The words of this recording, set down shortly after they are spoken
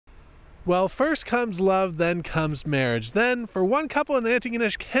Well, first comes love, then comes marriage. Then, for one couple in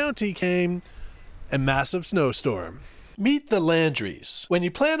Antigonish County came a massive snowstorm. Meet the Landrys. When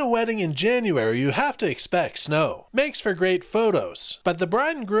you plan a wedding in January, you have to expect snow. Makes for great photos. But the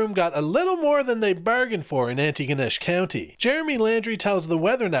bride and groom got a little more than they bargained for in Antigonish County. Jeremy Landry tells the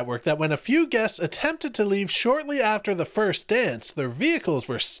Weather Network that when a few guests attempted to leave shortly after the first dance, their vehicles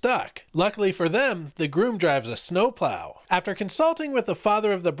were stuck. Luckily for them, the groom drives a snowplow. After consulting with the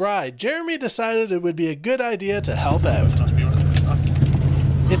father of the bride, Jeremy decided it would be a good idea to help out.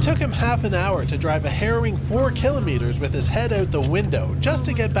 It took him half an hour to drive a harrowing 4 kilometers with his head out the window just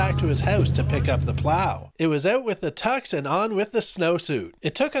to get back to his house to pick up the plow. It was out with the tux and on with the snowsuit.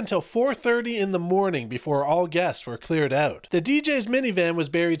 It took until 4:30 in the morning before all guests were cleared out. The DJ's minivan was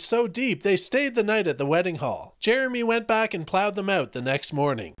buried so deep they stayed the night at the wedding hall. Jeremy went back and plowed them out the next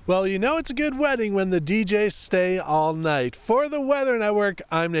morning. Well, you know it's a good wedding when the DJs stay all night. For the Weather Network,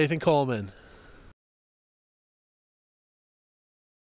 I'm Nathan Coleman.